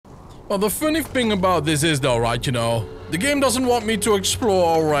Well, the funny thing about this is though, right, you know, the game doesn't want me to explore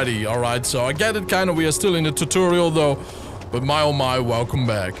already, alright? So I get it kinda, we are still in the tutorial though. But my oh my, welcome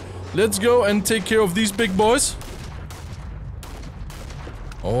back. Let's go and take care of these big boys.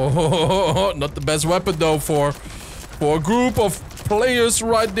 Oh, not the best weapon though for a group of players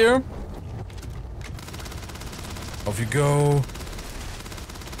right there. Off you go.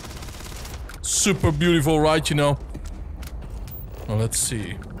 Super beautiful, right, you know? Well, let's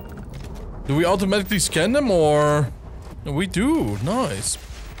see. Do we automatically scan them or... No, we do. Nice.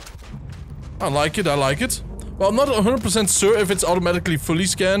 I like it, I like it. Well, I'm not 100% sure if it's automatically fully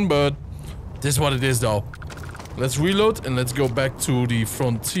scanned, but this is what it is though. Let's reload and let's go back to the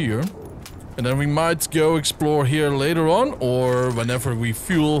frontier. And then we might go explore here later on, or whenever we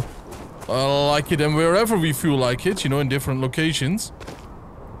feel like it and wherever we feel like it, you know, in different locations.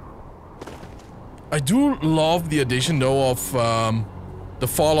 I do love the addition though of the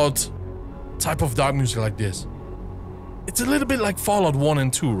Fallout type of dark music like this. It's a little bit like Fallout 1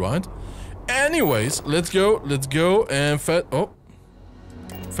 and 2, right? Anyways, let's go and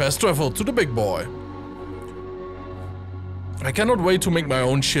fast travel to the big boy. I cannot wait to make my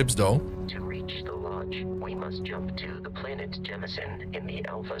own ships though. To reach the lodge, we must jump to the planet Jemison in the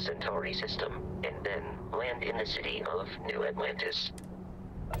Alpha Centauri system, and then land in the city of New Atlantis.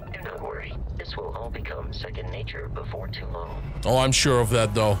 Do not worry, this will all become second nature before too long. Oh, I'm sure of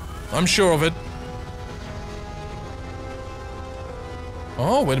that though. I'm sure of it.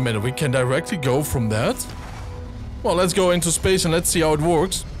 Oh, wait a minute, we can directly go from that? Well, let's go into space and let's see how it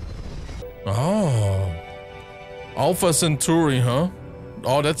works. Oh. Alpha Centauri, huh?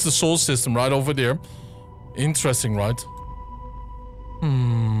 Oh, that's the Sol system right over there. Interesting, right?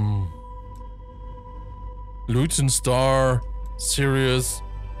 Luton Star, Sirius.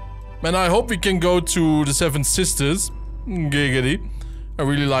 Man, I hope we can go to the Seven Sisters. Giggity. I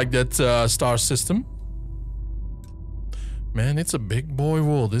really like that star system. Man, it's a big boy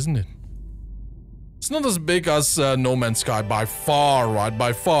world, isn't it? It's not as big as No Man's Sky by far, right?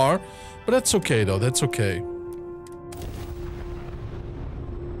 By far. But that's okay though, that's okay.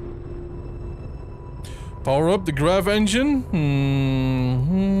 Power up the grav engine.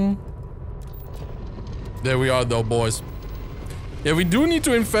 There we are though, boys. Yeah, we do need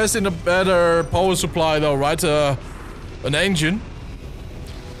to invest in a better power supply though, right? An engine.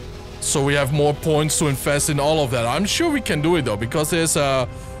 So we have more points to invest in all of that. I'm sure we can do it though, because there's a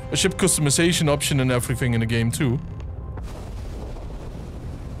ship customization option and everything in the game too.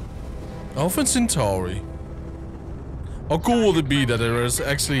 Alpha Centauri. How cool would it be that there is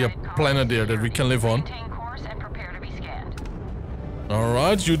actually a planet there that we can live on?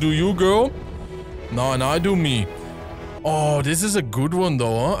 Alright, you do you, girl. Now and I do me. Oh, this is a good one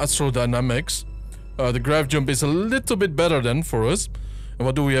though, huh? Astrodynamics. The grav jump is a little bit better then for us. And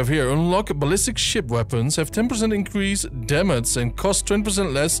what do we have here? Unlock ballistic ship weapons, have 10% increase damage and cost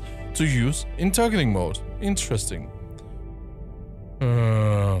 20% less to use in targeting mode. Interesting.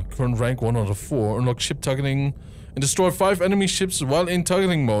 Current rank 1 out of 4. Unlock ship targeting and destroy 5 enemy ships while in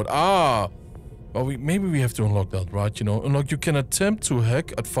targeting mode. Ah! Well, maybe we have to unlock that, right? You know, unlock you can attempt to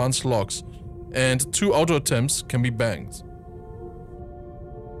hack advanced locks. And 2 auto attempts can be banked.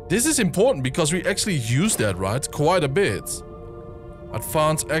 This is important because we actually use that, right? Quite a bit.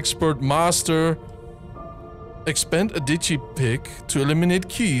 Advanced, Expert, Master. Expand a digipick to eliminate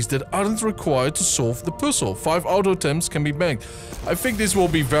keys that aren't required to solve the puzzle. 5 auto attempts can be banked. I think this will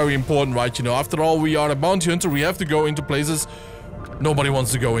be very important, right? You know, after all, we are a bounty hunter. We have to go into places nobody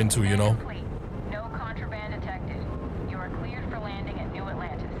wants to go into, you know. No contraband detected. You are cleared for landing at New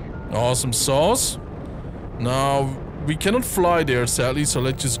Atlantis. Awesome sauce. Now, we cannot fly there, sadly, so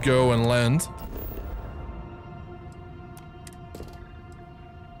let's just go and land.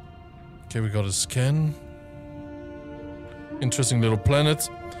 Okay, we got a scan. Interesting little planet.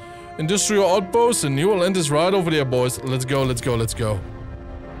 Industrial outpost and New Atlantis right over there, boys. Let's go, let's go, let's go.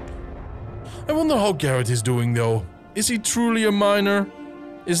 I wonder how Garrett is doing, though. Is he truly a miner?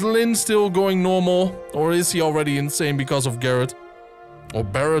 Is Lynn still going normal? Or is he already insane because of Garrett? Or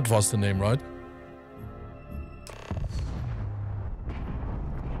Barrett was the name, right?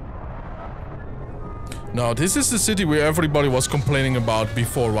 Now, this is the city where everybody was complaining about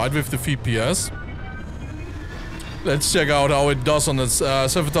before, right? With the VPS. Let's check out how it does on its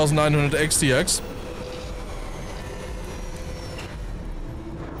 7900 XTX.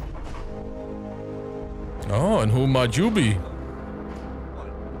 Oh, and who might you be?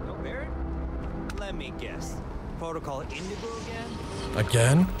 No Barrett? Let me guess. Protocol Indigo again?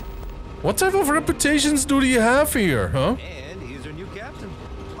 Again? What type of reputations do you have here, huh? And here's our new captain.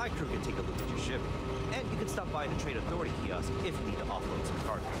 My crew can take a look at your ship. And you can stop by the Trade Authority kiosk if you need to offload some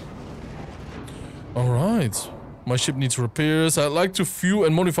cargo. Alright. My ship needs repairs. I'd like to view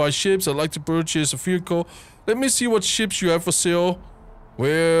and modify ships. I'd like to purchase a vehicle. Let me see what ships you have for sale.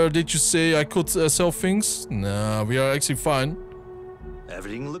 Where did you say I could sell things? Nah, we are actually fine.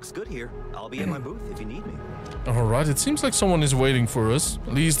 Everything looks good here. I'll be at my booth if you need me. Alright, it seems like someone is waiting for us.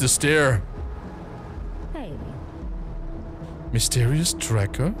 At least the stair. Hey. Mysterious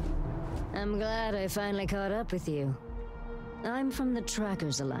tracker? I'm glad I finally caught up with you. I'm from the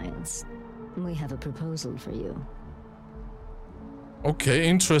Trackers Alliance. We have a proposal for you. Okay,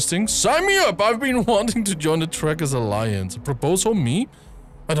 interesting. Sign me up! I've been wanting to join the Trackers Alliance. A proposal? Me?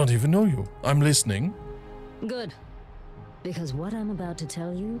 I don't even know you. I'm listening. Good. Because what I'm about to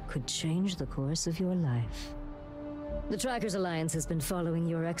tell you could change the course of your life. The Trackers Alliance has been following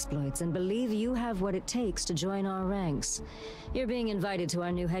your exploits and believe you have what it takes to join our ranks. You're being invited to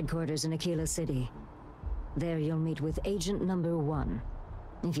our new headquarters in Aquila City. There you'll meet with Agent Number 1.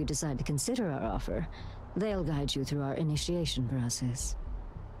 If you decide to consider our offer, they'll guide you through our initiation process.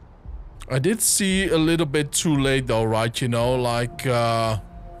 I did see a little bit too late though, right? You know, like the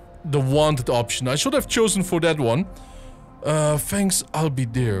wanted option. I should have chosen for that one. Thanks, I'll be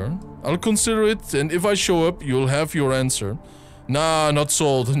there. I'll consider it, and if I show up, you'll have your answer. Nah, not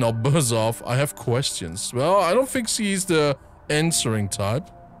sold. Now buzz off. I have questions. Well, I don't think she's the answering type.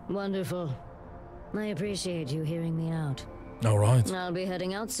 Wonderful. I appreciate you hearing me out. Alright. I'll be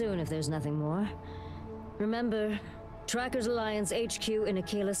heading out soon if there's nothing more. Remember, Trackers Alliance HQ in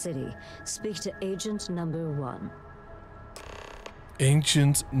Aquila City. Speak to Agent Number 1.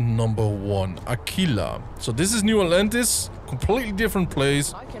 Agent Number 1. Aquila. So this is New Atlantis. Completely different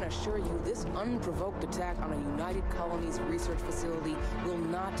place. I can assure you this unprovoked attack on a United Colonies research facility will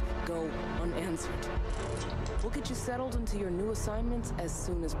not go unanswered. We'll get you settled into your new assignments as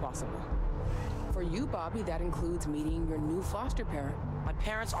soon as possible. For you, Bobby, that includes meeting your new foster parent. My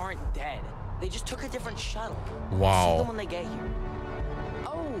parents aren't dead. They just took a different shuttle. Wow. See them when they get here.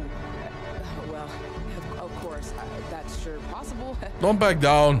 Oh, well, of course, that's sure possible. Don't back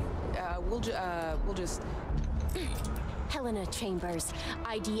down. We'll just... Helena Chambers,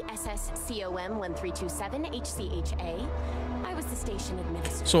 ID SSCOM 1327 HCHA. I was the station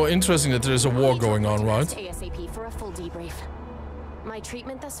administrator. So interesting that there's a war going on, right? ASAP for a full debrief. My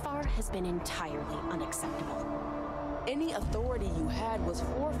treatment thus far has been entirely unacceptable. Any authority you had was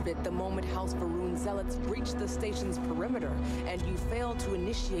forfeit the moment House Varun zealots breached the station's perimeter, and you failed to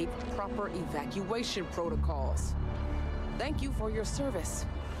initiate proper evacuation protocols. Thank you for your service.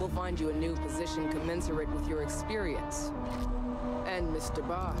 We'll find you a new position commensurate with your experience. And Mr.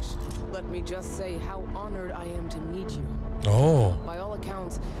 Bosch, let me just say how honored I am to meet you. Oh. By all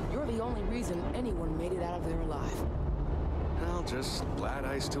accounts, you're the only reason anyone made it out of there alive. Well, just glad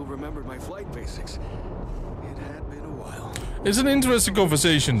I still remembered my flight basics. It had been a while. It's an interesting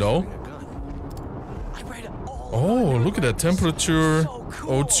conversation, though. I read all Oh, look at that temperature, so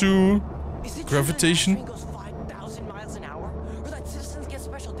cool. O2, Is it gravitation. true that the train goes 5,000 miles an hour? Or that citizens get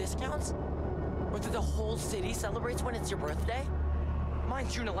special discounts? Or that the whole city celebrates when it's your birthday?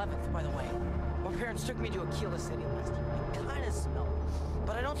 Mine's June 11th, by the way. My parents took me to Aquila City last year. I kind of smell,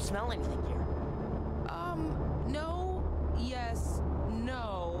 but I don't smell anything here. No, yes,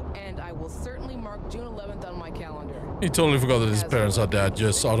 no, and I will certainly mark June 11th on my calendar. He totally forgot that his parents are dead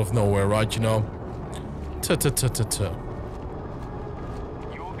just out of nowhere, right? You know? Ta-ta-ta-ta-ta.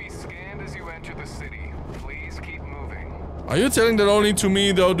 You will be scanned as you enter the city. Please keep moving. Are you telling that only to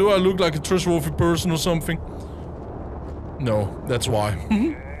me, though? Do I look like a trustworthy person or something? No, that's why.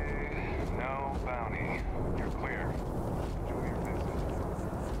 No bounty. You're clear. Enjoy your visit.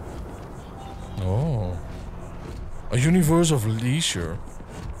 Oh. A universe of leisure.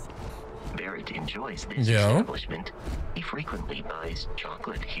 Barrett enjoys this Yeah. establishment. He frequently buys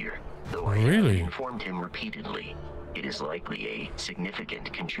chocolate here, though I Really? have informed him repeatedly. It is likely a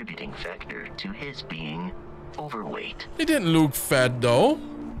significant contributing factor to his being overweight. He didn't look fat, though.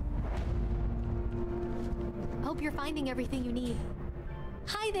 Hope you're finding everything you need.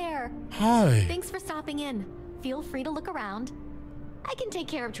 Hi there. Hi. Thanks for stopping in. Feel free to look around. I can take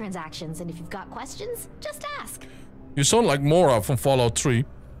care of transactions, and if you've got questions, just ask. You sound like Mora from Fallout 3.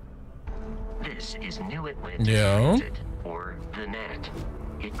 This is New Atlantis Yeah. Transit, or the NAT.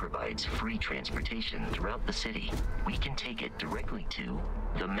 It provides free transportation throughout the city. We can take it directly to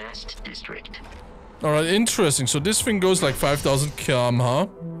the Mast District. Alright, interesting. So this thing goes like 5,000 km,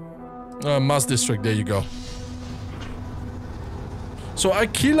 huh? Mast District, there you go. So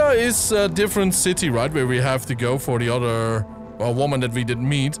Aquila is a different city, right? Where we have to go for the other woman that we did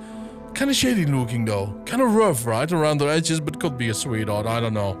meet. Kinda shady looking though. Kinda rough, right? Around the edges, but could be a sweetheart. I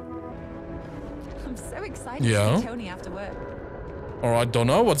don't know. I'm so excited Yeah. to see Tony after work. Alright, don't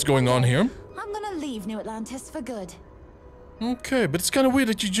know what's going on here. I'm gonna leave leave New Atlantis for good. Okay, but it's kind of weird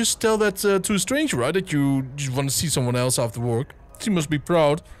that you just tell that to a stranger, right? That you just want to see someone else after work. She must be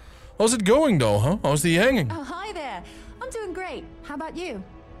proud. How's it going though, huh? How's the hanging? Oh, hi there. I'm doing great. How about you?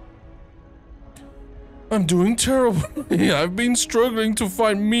 I'm doing terrible. I've been struggling to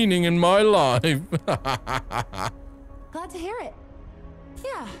find meaning in my life. Glad to hear it.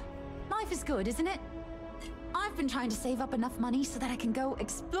 Yeah, life is good, isn't it? I've been trying to save up enough money so that I can go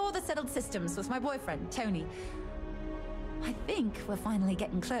explore the settled systems with my boyfriend, Tony. I think we're finally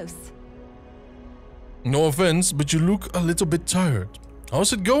getting close. No offense, but you look a little bit tired.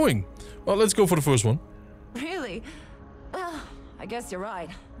 How's it going? Well, let's go for the first one. Really? Well, I guess you're right.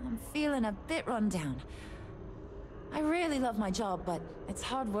 I'm feeling a bit run down. I really love my job, but it's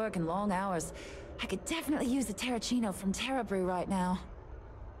hard work and long hours. I could definitely use a Terracino from Terra Brew right now.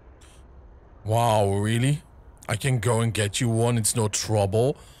 Wow, really? I can go and get you one, it's no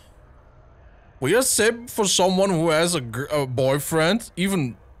trouble. We are simp for someone who has a boyfriend,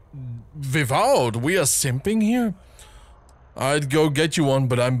 even without. We are simping here. I'd go get you one,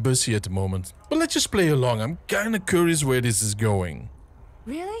 but I'm busy at the moment. But let's just play along. I'm kinda curious where this is going.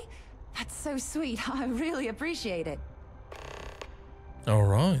 Really? That's so sweet. I really appreciate it.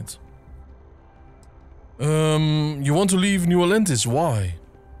 Alright. You want to leave New Atlantis, why?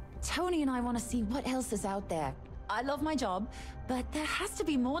 Tony and I want to see what else is out there. I love my job, but there has to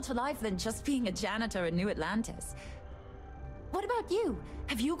be more to life than just being a janitor in New Atlantis. What about you?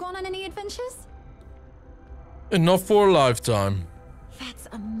 Have you gone on any adventures? Enough for a lifetime. That's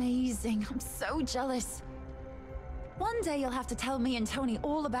amazing. I'm so jealous. One day you'll have to tell me and Tony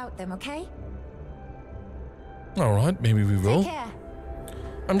all about them, okay? Alright, maybe we will. Take care.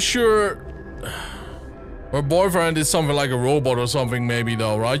 I'm sure her boyfriend is something like a robot or something maybe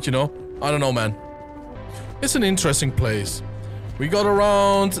though, right? You know? I don't know, man. It's an interesting place. We got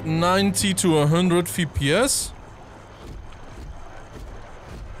around 90 to 100 FPS.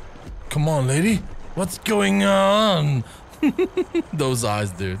 Come on, lady. What's going on? Those eyes,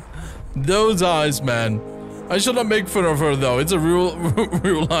 dude. Those eyes, man. I should not make fun of her though. It's a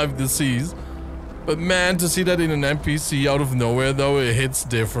real life disease. But man, to see that in an NPC out of nowhere though, it hits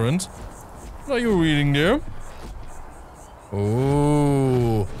different. What are you reading there?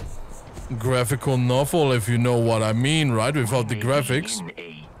 Oh, graphical novel, if you know what I mean, right? Without the graphics. In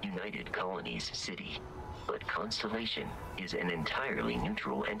a United Colonies city, but Constellation is an entirely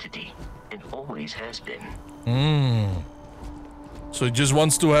neutral entity and always has been. So it just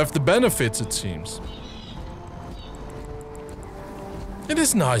wants to have the benefits, it seems. It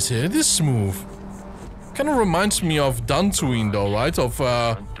is nice here. It is smooth. Kind of reminds me of Dantooine, though, right? Of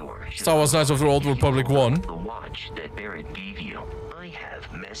Star Wars Knights of the Old Republic 1. The watch that Barrett gave you. I have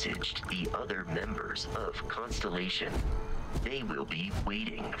messaged the other members of Constellation. They will be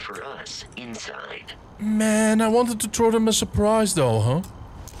waiting for us inside. Man, I wanted to throw them a surprise, though, huh?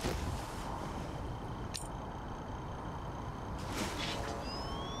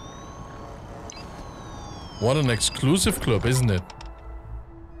 What an exclusive club, isn't it?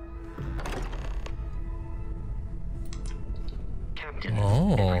 Captain,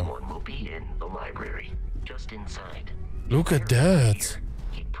 oh. Everyone will be in the library, just inside. Look at that.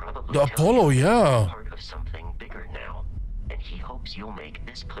 Probably the Apollo, yeah. Part of something bigger now, and he hopes you'll make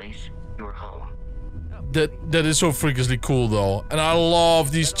this place your home. That is so freakishly cool, though. And I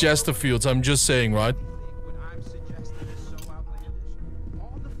love these Chesterfields, I'm just saying, right?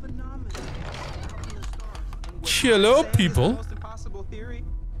 Hello, people.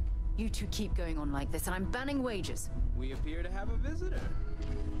 You two keep going on like this, and I'm banning wages. We appear to have a visitor.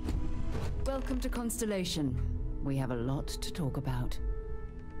 Welcome to Constellation. We have a lot to talk about.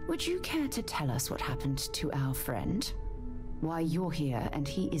 Would you care to tell us what happened to our friend? Why you're here and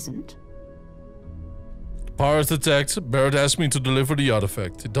he isn't? Pirates attacked. Barrett asked me to deliver the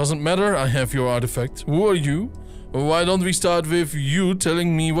artifact. It doesn't matter, I have your artifact. Who are you? Why don't we start with you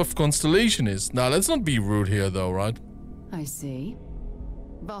telling me what Constellation is? Now, let's not be rude here, though, right? I see.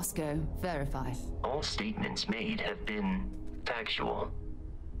 Bosco, verify. All statements made have been factual.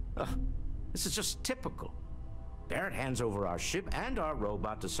 This is just typical. Barrett hands over our ship and our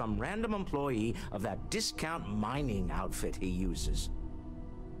robot to some random employee of that discount mining outfit he uses.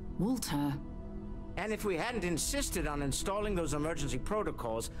 Walter. And if we hadn't insisted on installing those emergency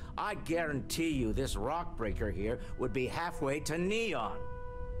protocols, I guarantee you this rock breaker here would be halfway to Neon.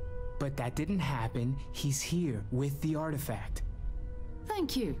 But that didn't happen. He's here with the artifact.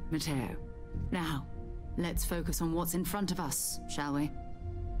 Thank you, Matteo. Now, let's focus on what's in front of us, shall we?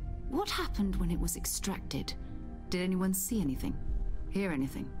 What happened when it was extracted? Did anyone see anything? Hear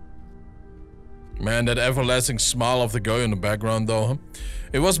anything? Man, that everlasting smile of the guy in the background though, huh?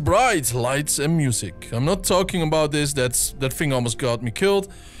 It was bright lights and music. I'm not talking about this, that thing almost got me killed.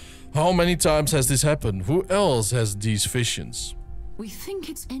 How many times has this happened? Who else has these visions? We think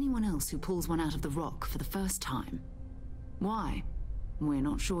it's anyone else who pulls one out of the rock for the first time. Why? We're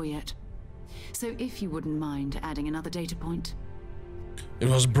not sure yet. So if you wouldn't mind adding another data point. It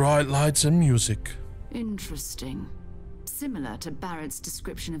was bright lights and music. Interesting. Similar to Barrett's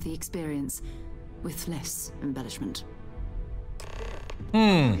description of the experience, with less embellishment.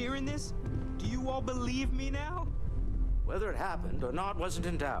 You hearing this? Do you all believe me now? Whether it happened or not wasn't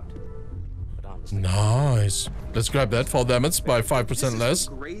in doubt. But honestly, Nice. Let's grab that. Fall damage by 5% This is less.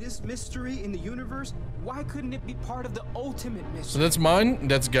 the greatest mystery in the universe. Why couldn't it be part of the ultimate mystery? So that's mine,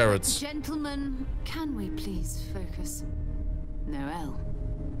 that's Garrett's. Gentlemen, can we please focus? Noel,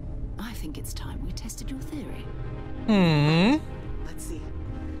 I think it's time we tested your theory. Let's see.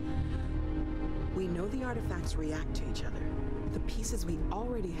 We know the artifacts react to each other. The pieces we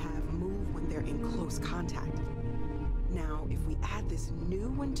already have move when they're in close contact. Now, if we add this new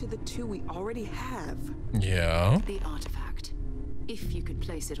one to the two we already have... Yeah. The artifact. If you could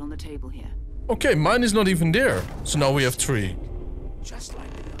place it on the table here. Okay, mine is not even there. So now we have 3. Just like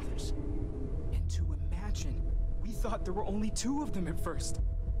the others. And to imagine, we thought there were only 2 of them at first.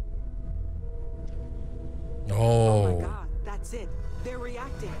 Oh my god, that's it. They're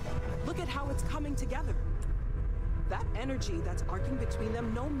reacting. Look at how it's coming together. That energy that's arcing between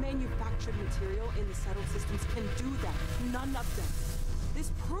them, no manufactured material in the settled systems can do that. None of them.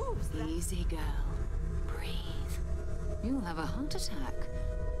 This proves that... Easy, girl. Breathe. You'll have a heart attack.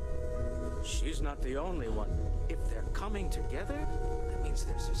 she's not the only one. If they're coming together, that means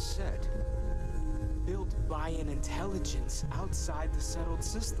there's a set. Built by an intelligence outside the settled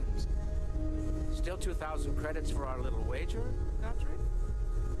systems. Still 2,000 credits for our little wager, Godfrey?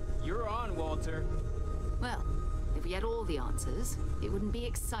 You're on, Walter. Well, if we had all the answers, it wouldn't be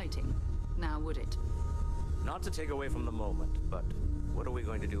exciting, now would it? Not to take away from the moment, but what are we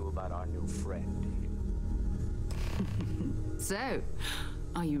going to do about our new friend? So,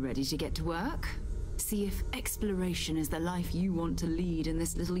 are you ready to get to work? See if exploration is the life you want to lead in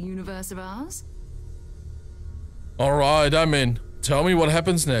this little universe of ours? Alright, I'm in. Tell me what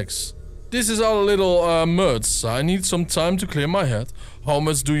happens next. This is our little merds. I need some time to clear my head. How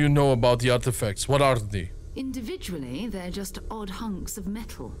much do you know about the artifacts? What are they? Individually, they're just odd hunks of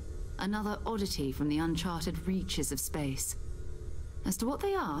metal. Another oddity from the uncharted reaches of space. As to what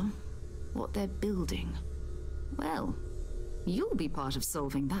they are, what they're building, well, you'll be part of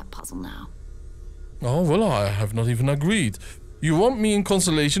solving that puzzle now. Oh, well, I have not even agreed. You want me in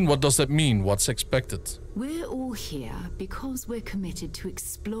constellation? What does that mean? What's expected? We're all here because we're committed to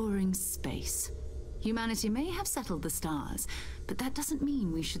exploring space. Humanity may have settled the stars, but that doesn't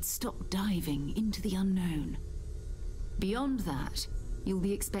mean we should stop diving into the unknown. Beyond that, you'll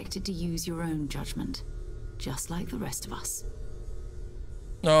be expected to use your own judgment, just like the rest of us.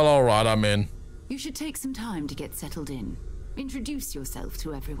 Well, alright, I'm in. You should take some time to get settled in. Introduce yourself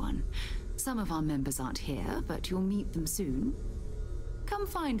to everyone. Some of our members aren't here, but you'll meet them soon. Come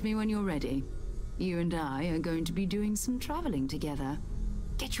find me when you're ready. You and I are going to be doing some traveling together.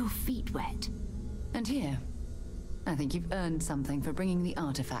 Get your feet wet. And here, I think you've earned something for bringing the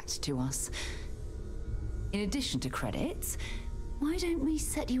artifact to us. In addition to credits, why don't we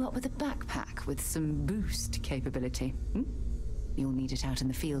set you up with a backpack with some boost capability? You'll need it out in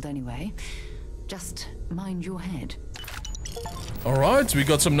the field anyway. Just mind your head. Alright, we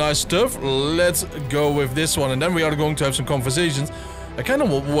got some nice stuff. Let's go with this one, and then we are going to have some conversations. I kind of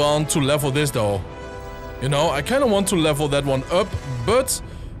want to level this though. You know, I kind of want to level that one up, but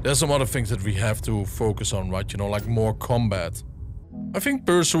there's some other things that we have to focus on, right? You know, like more combat. I think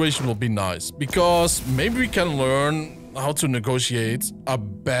persuasion will be nice, because maybe we can learn how to negotiate a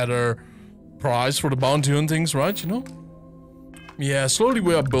better price for the bounty huntings, right? You know? Yeah, slowly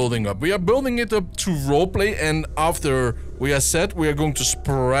we are building up. We are building it up to roleplay, and after we are set, we are going to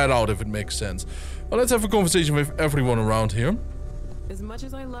spread out if it makes sense. Well, let's have a conversation with everyone around here. As much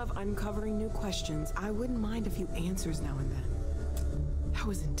as I love uncovering new questions, I wouldn't mind a few answers now and then. That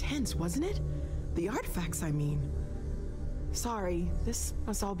was intense, wasn't it? The artifacts, I mean. Sorry, this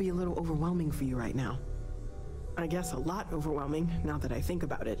must all be a little overwhelming for you right now. I guess a lot overwhelming, now that I think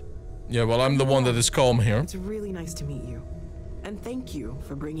about it. Yeah, well, I'm the one that is calm here. It's really nice to meet you. And thank you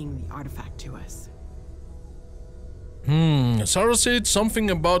for bringing the artifact to us. Sarah said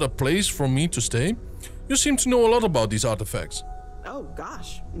something about a place for me to stay. You seem to know a lot about these artifacts. Oh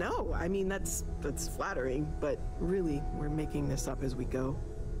gosh, no, I mean that's flattering, but really, we're making this up as we go.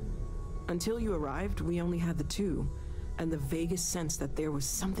 Until you arrived, we only had the two, and the vaguest sense that there was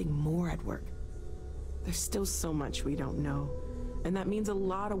something more at work. There's still so much we don't know, and that means a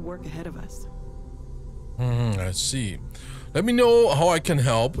lot of work ahead of us. I see. Let me know how I can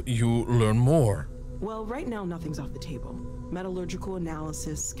help you learn more. Well, right now nothing's off the table. Metallurgical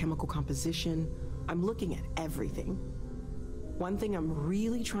analysis, chemical composition, I'm looking at everything. One thing I'm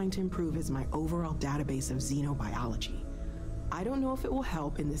really trying to improve is my overall database of xenobiology. I don't know if it will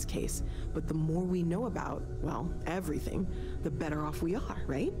help in this case, but the more we know about, well, everything, the better off we are,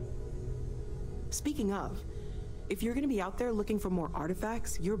 right? Speaking of, if you're gonna be out there looking for more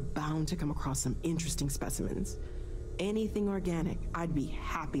artifacts, you're bound to come across some interesting specimens. Anything organic, I'd be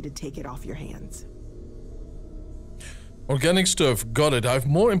happy to take it off your hands. Organic stuff, got it. I have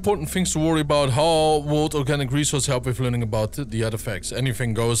more important things to worry about. How would organic resource help with learning about the artifacts?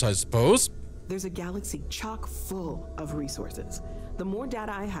 Anything goes, I suppose. There's a galaxy chock full of resources. The more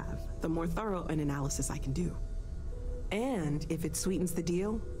data I have, the more thorough an analysis I can do. And if it sweetens the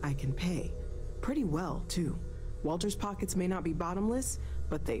deal, I can pay. Pretty well, too. Walter's pockets may not be bottomless,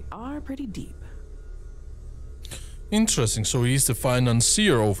 but they are pretty deep. Interesting, so he's the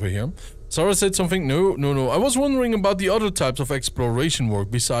financier over here. Sarah said something. No. I was wondering about the other types of exploration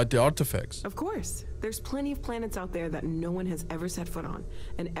work beside the artifacts. Of course. There's plenty of planets out there that no one has ever set foot on,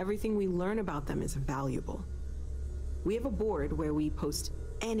 and everything we learn about them is valuable. We have a board where we post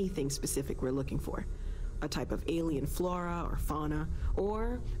anything specific we're looking for. A type of alien flora or fauna,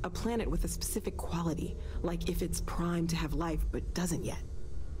 or a planet with a specific quality, like if it's primed to have life but doesn't yet.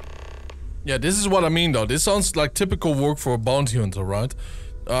 Yeah, this is what I mean though. This sounds like typical work for a bounty hunter, right?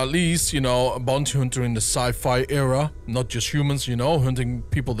 At least, you know, a bounty hunter in the sci-fi era, not just humans, you know, hunting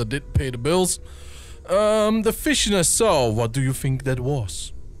people that did pay the bills. The fishing I saw, what do you think that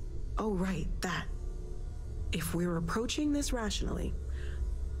was? Oh, right, that. If we're approaching this rationally,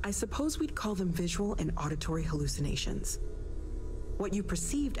 I suppose we'd call them visual and auditory hallucinations. What you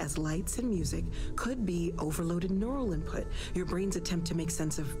perceived as lights and music could be overloaded neural input, your brain's attempt to make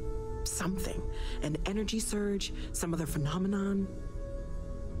sense of something, an energy surge, some other phenomenon.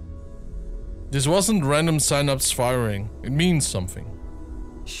 This wasn't random synapse firing. It means something.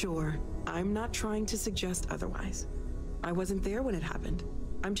 Sure, I'm not trying to suggest otherwise. I wasn't there when it happened.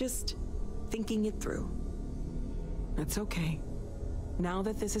 I'm just thinking it through. That's okay. Now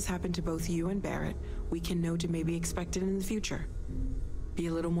that this has happened to both you and Barrett, we can know to maybe expect it in the future. Be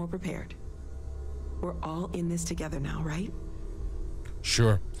a little more prepared. We're all in this together now, right?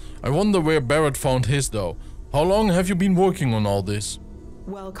 Sure. I wonder where Barrett found his though. How long have you been working on all this?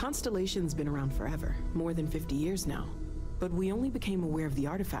 Well, Constellation's been around forever, more than 50 years now. But we only became aware of the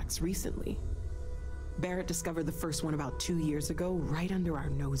artifacts recently. Barrett discovered the first one about 2 years ago, right under our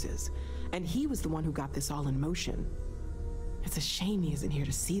noses. And he was the one who got this all in motion. It's a shame he isn't here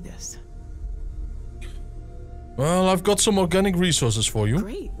to see this. Well, I've got some organic resources for you.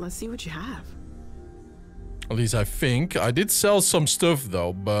 Great, let's see what you have. At least I think. I did sell some stuff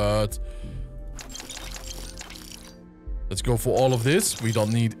though, but... let's go for all of this. We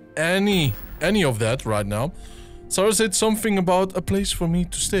don't need any of that right now. Sarah said something about a place for me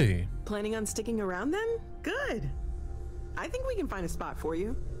to stay. Planning on sticking around then? Good. I think we can find a spot for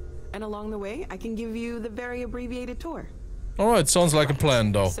you. And along the way, I can give you the very abbreviated tour. Alright, sounds like a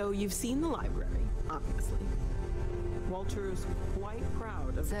plan though. So you've seen the library, obviously. Walter's quite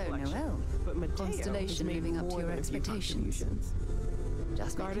proud of the collection. Noel, but Mateo Constellation has made living up to more your than a few expectations. contributions.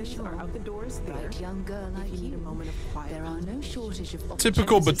 Just Gardens making sure. are out the doors there. Bright young girl like if you need a moment of quiet. There are no shortage of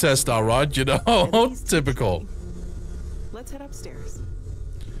Typical Bethesda, right? You know? Typical. Let's head upstairs.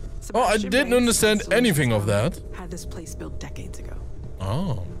 Oh, I didn't understand anything of that. Had this place built decades ago.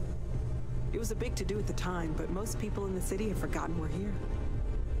 Oh. It was a big to-do at the time, but most people in the city have forgotten we're here.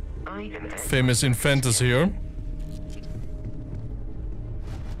 Famous inventors here.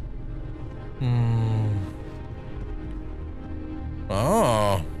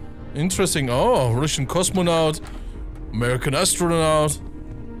 Ah, interesting. Oh, Russian cosmonaut, American astronaut.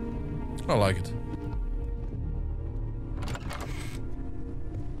 I like it.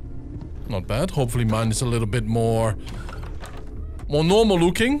 Not bad. Hopefully mine is a little bit more normal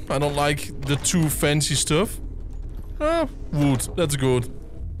looking. I don't like the too fancy stuff. Ah, wood. That's good.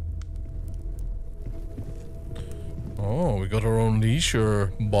 Oh, we got our own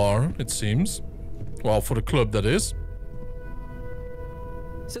leisure bar, it seems. Well, for the club, that is.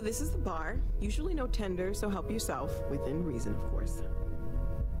 So this is the bar. Usually no tender, so help yourself. Within reason, of course.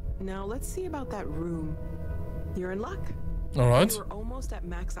 Now, let's see about that room. You're in luck. Alright. We're almost at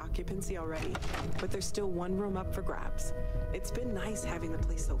max occupancy already, but there's still one room up for grabs. It's been nice having the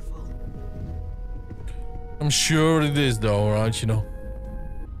place so full. I'm sure it is though, right? You know.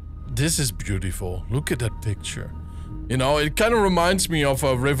 This is beautiful. Look at that picture. You know, it kind of reminds me of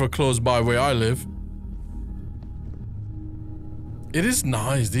a river close by where I live. It is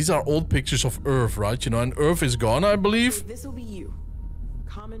nice. These are old pictures of Earth, right? You know, and Earth is gone, I believe. This will be you.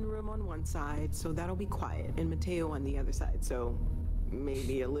 Common room on one side, so that'll be quiet, and Mateo on the other side, so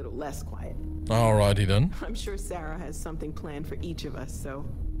maybe a little less quiet. Alrighty then. I'm sure Sarah has something planned for each of us, so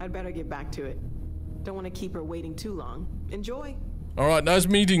I'd better get back to it. Don't want to keep her waiting too long. Enjoy. Alright, nice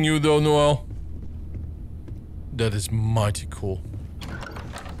meeting you though, Noel. That is mighty cool.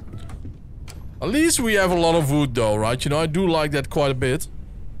 At least we have a lot of wood though, right? You know, I do like that quite a bit.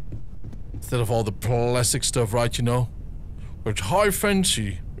 Instead of all the plastic stuff, right? You know? It's high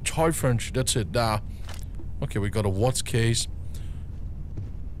fancy. It's high fancy. That's it. Nah. Okay, we got a watch case.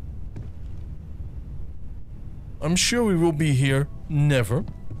 I'm sure we will be here. Never.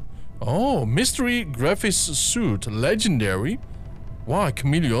 Oh, mystery Graphis suit. Legendary. Wow,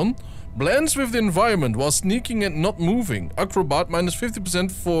 chameleon. Blends with the environment while sneaking and not moving. Acrobat minus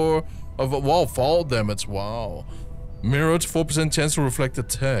 50% for... wow, fall damage. Wow. Mirrored 4% chance to reflect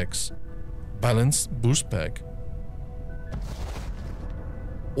attacks. Balanced boost pack.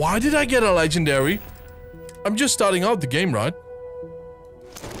 Why did I get a legendary? I'm just starting out the game, right?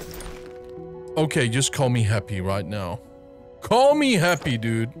 Okay, just call me happy right now. Call me happy,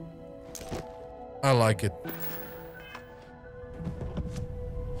 dude. I like it.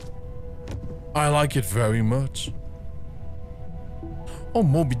 I like it very much. Oh,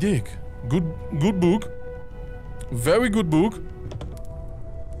 Moby Dick. Good book. Very good book.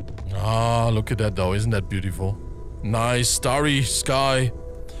 Ah, look at that though. Isn't that beautiful? Nice starry sky.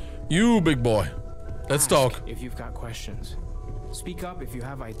 You, big boy. Let's talk. If you've got questions. Speak up if you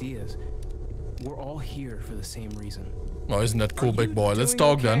have ideas. We're all here for the same reason. Oh, isn't that cool, big boy? Let's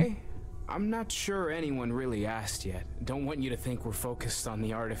talk then. I'm not sure anyone really asked yet. Don't want you to think we're focused on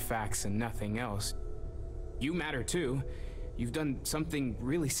the artifacts and nothing else. You matter too. You've done something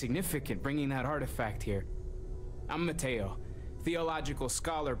really significant bringing that artifact here. I'm Mateo, theological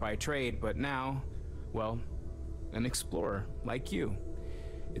scholar by trade, but now, well, an explorer like you.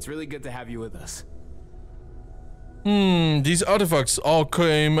 It's really good to have you with us. These artifacts all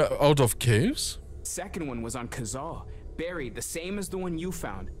came out of caves? Second one was on Kazal, buried the same as the one you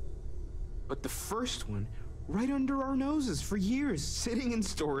found. But the first one, right under our noses for years, sitting in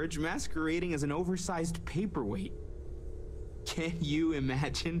storage, masquerading as an oversized paperweight. Can you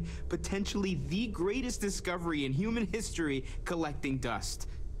imagine potentially the greatest discovery in human history collecting dust?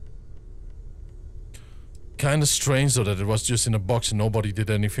 Kinda strange though that it was just in a box and nobody did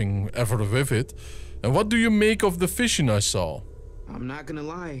anything ever with it. And what do you make of the fishing I saw? I'm not gonna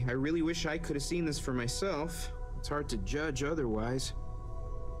lie, I really wish I could have seen this for myself. It's hard to judge otherwise.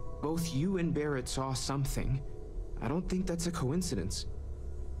 Both you and Barrett saw something. I don't think that's a coincidence.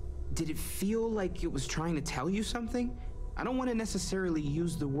 Did it feel like it was trying to tell you something? I don't want to necessarily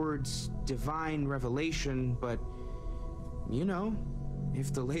use the words divine revelation, but you know,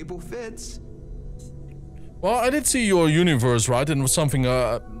 if the label fits. Well, I did see your universe, right? And it was something,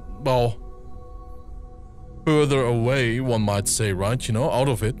 well, further away, one might say, right? You know, out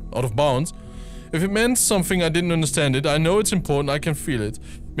of bounds. If it meant something I didn't understand it, I know it's important, I can feel it.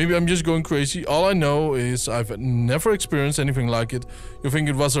 Maybe I'm just going crazy. All I know is I've never experienced anything like it. You think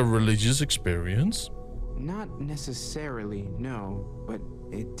it was a religious experience? Not necessarily, no, but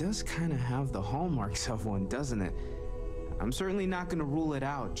it does kind of have the hallmarks of one, doesn't it? I'm certainly not going to rule it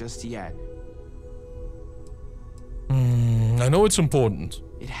out just yet. I know it's important.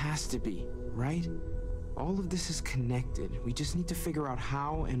 It has to be, right? All of this is connected. We just need to figure out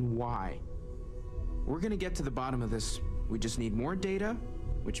how and why. We're gonna get to the bottom of this. We just need more data,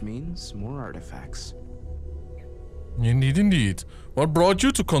 which means more artifacts. Indeed, indeed. What brought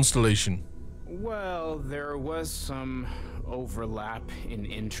you to Constellation? Well, there was some overlap in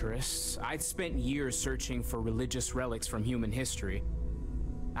interests. I'd spent years searching for religious relics from human history.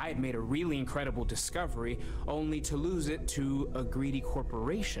 I had made a really incredible discovery, only to lose it to a greedy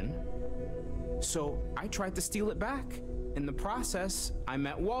corporation. So I tried to steal it back. In the process, I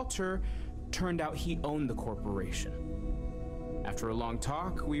met Walter. Turned out he owned the corporation. After a long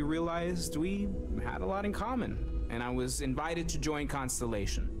talk, we realized we had a lot in common, and I was invited to join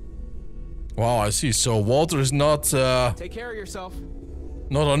Constellation. Wow, I see. So Walter is not, Take care of yourself.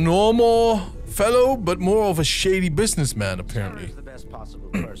 Not a normal fellow, but more of a shady businessman, apparently. Sarah's the best possible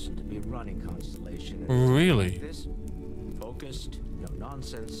person to be running Constellation. Really? Like this, focused, no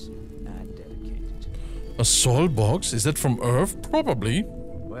nonsense, and dedicated. A soul box? Is that from Earth? Probably.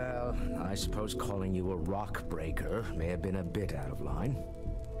 Well, I suppose calling you a rock breaker may have been a bit out of line.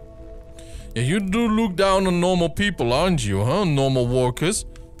 Yeah, you do look down on normal people, aren't you, huh? Normal workers.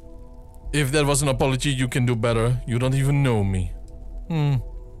 If that was an apology, you can do better. You don't even know me.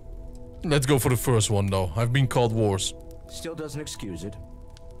 Let's go for the first one, though. I've been called worse. still doesn't excuse it.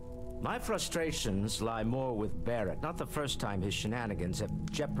 My frustrations lie more with Barrett. Not the first time his shenanigans have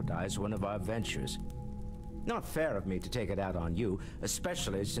jeopardized one of our ventures. Not fair of me to take it out on you,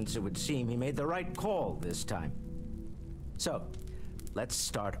 especially since it would seem he made the right call this time. So, let's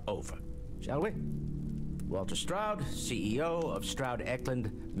start over, shall we? Walter Stroud, CEO of Stroud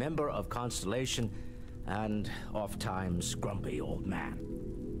Eklund, member of Constellation, and oft-times grumpy old man.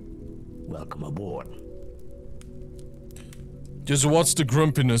 Welcome aboard. Just watch the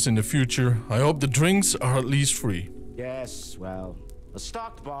grumpiness in the future. I hope the drinks are at least free. Yes, well, a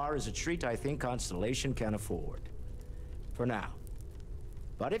stocked bar is a treat I think Constellation can afford. For now.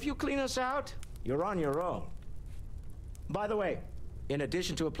 But if you clean us out, you're on your own. By the way, in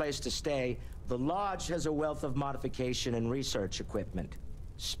addition to a place to stay, the Lodge has a wealth of modification and research equipment.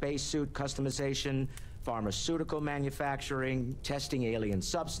 Spacesuit customization, pharmaceutical manufacturing, testing alien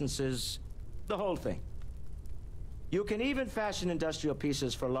substances, the whole thing. You can even fashion industrial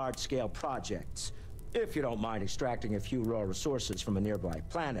pieces for large-scale projects, if you don't mind extracting a few raw resources from a nearby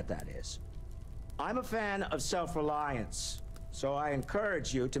planet, that is. I'm a fan of self-reliance, so I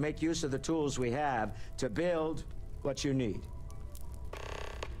encourage you to make use of the tools we have to build what you need.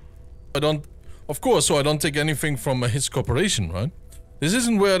 Of course, so I don't take anything from his corporation, right? This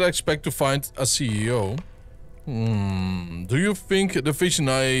isn't where I'd expect to find a CEO. Do you think the vision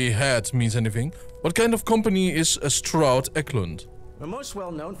I had means anything? What kind of company is a Stroud Eklund? We're most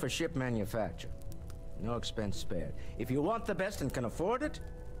well known for ship manufacture. No expense spared. If you want the best and can afford it,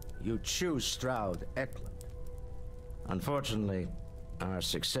 you choose Stroud Eklund. Unfortunately, our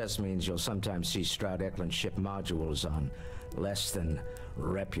success means you'll sometimes see Stroud Eklund ship modules on less than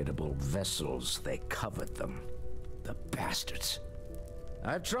reputable vessels. They covet them. The bastards.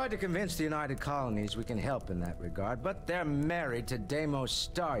 I've tried to convince the United Colonies we can help in that regard, but they're married to Deimos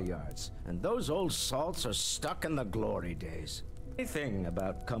Star Yards, and those old salts are stuck in the glory days. Anything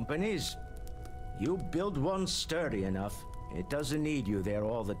about companies, you build one sturdy enough, it doesn't need you there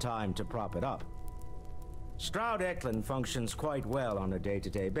all the time to prop it up. Stroud Eklund functions quite well on a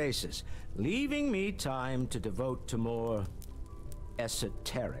day-to-day basis, leaving me time to devote to more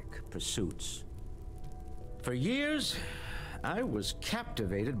esoteric pursuits. For years, I was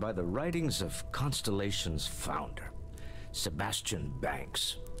captivated by the writings of Constellation's founder, Sebastian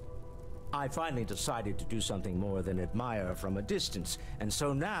Banks. I finally decided to do something more than admire from a distance, and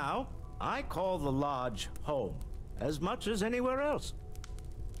so now I call the Lodge home, as much as anywhere else.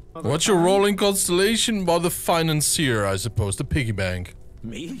 What's your role in Constellation? Well, the financier, I suppose, the piggy bank.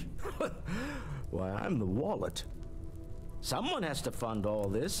 Me? Why, I'm the wallet. Someone has to fund all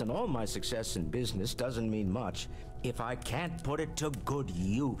this, and all my success in business doesn't mean much if I can't put it to good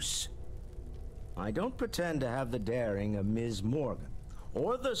use. I don't pretend to have the daring of Ms. Morgan,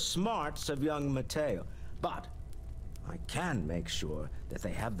 or the smarts of young Mateo, but I can make sure that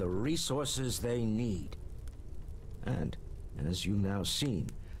they have the resources they need. And, as you've now seen,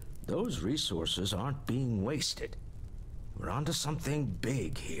 those resources aren't being wasted. We're onto something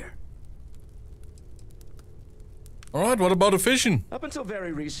big here. Alright, what about a vision? Up until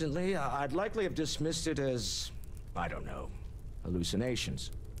very recently, I'd likely have dismissed it as, I don't know,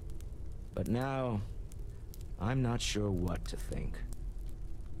 hallucinations. But now, I'm not sure what to think.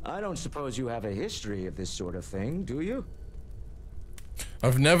 I don't suppose you have a history of this sort of thing, do you?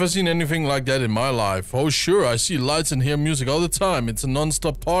 I've never seen anything like that in my life. Oh sure, I see lights and hear music all the time. It's a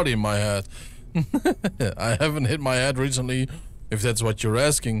non-stop party in my head. I haven't hit my head recently, if that's what you're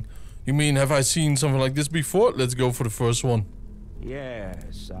asking. You mean, have I seen something like this before? Let's go for the first one.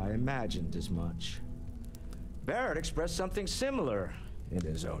 Yes, I imagined as much. Barrett expressed something similar, in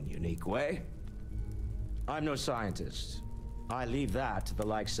his own unique way. I'm no scientist. I leave that to the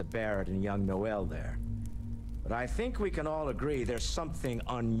likes of Barrett and young Noel there. But I think we can all agree there's something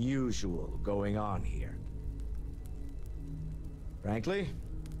unusual going on here. Frankly,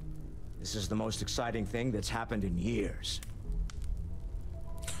 this is the most exciting thing that's happened in years.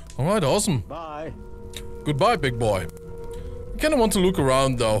 Alright, awesome. Bye. Goodbye, big boy. I kinda want to look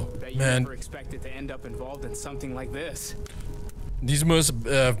around though. Bet you Man, never expected to end up involved in something like this. these must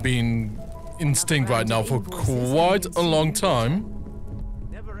have been instinct right now for quite a long time.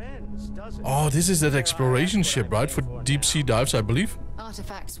 Oh, this is that exploration ship, right? For deep sea dives, I believe.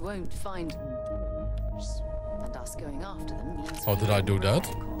 Artifacts won't find and us going after them means How did I do that?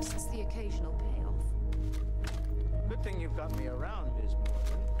 costs the occasional payoff. Good thing you've got me around, Ms. Morgan.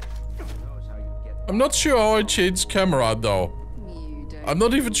 Who knows how you get... I'm not sure how I changed camera though. I'm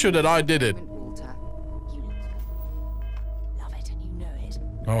not even sure that I did it.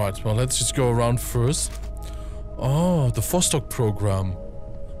 Alright, well let's just go around first. Oh, the Vostok program.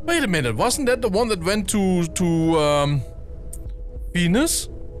 Wait a minute, wasn't that the one that went to Venus?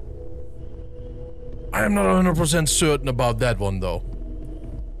 I am not 100% certain about that one though.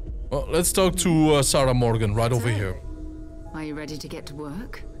 Well, let's talk to Sarah Morgan right over here. Are you ready to get to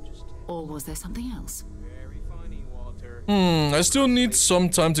work? Or was there something else? I still need some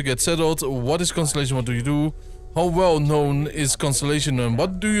time to get settled. What is Constellation? What do you do? How well known is Constellation and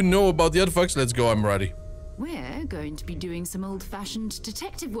what do you know about the artifacts? Let's go, I'm ready. We're going to be doing some old-fashioned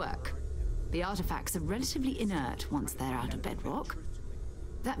detective work. The artifacts are relatively inert once they're out of bedrock.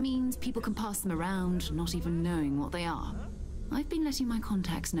 That means people can pass them around, not even knowing what they are. I've been letting my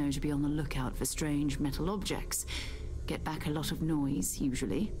contacts know to be on the lookout for strange metal objects. Get back a lot of noise,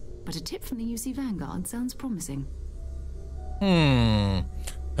 usually. But a tip from the UC Vanguard sounds promising.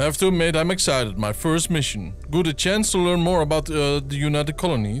 Have to admit, I'm excited. My first mission. Good, a chance to learn more about the United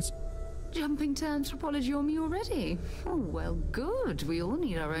Colonies. Jumping to anthropology on me already? Oh, well, good. We all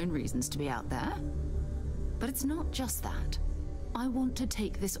need our own reasons to be out there. But it's not just that. I want to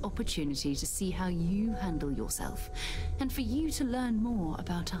take this opportunity to see how you handle yourself, and for you to learn more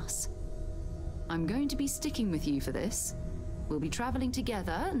about us. I'm going to be sticking with you for this. We'll be traveling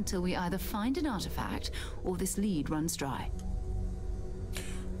together until we either find an artifact or this lead runs dry.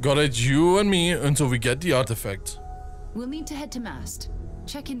 Got it, you and me until we get the artifact. We'll need to head to Mast.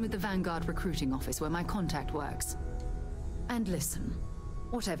 Check in with the Vanguard recruiting office where my contact works. And listen,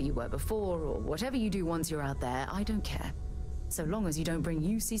 whatever you were before or whatever you do once you're out there, I don't care. So long as you don't bring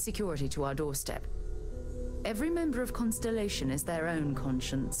UC security to our doorstep. Every member of Constellation is their own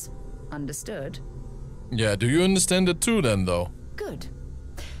conscience. Understood? Yeah, do you understand it too then, though? Good.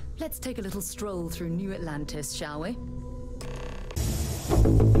 Let's take a little stroll through New Atlantis, shall we?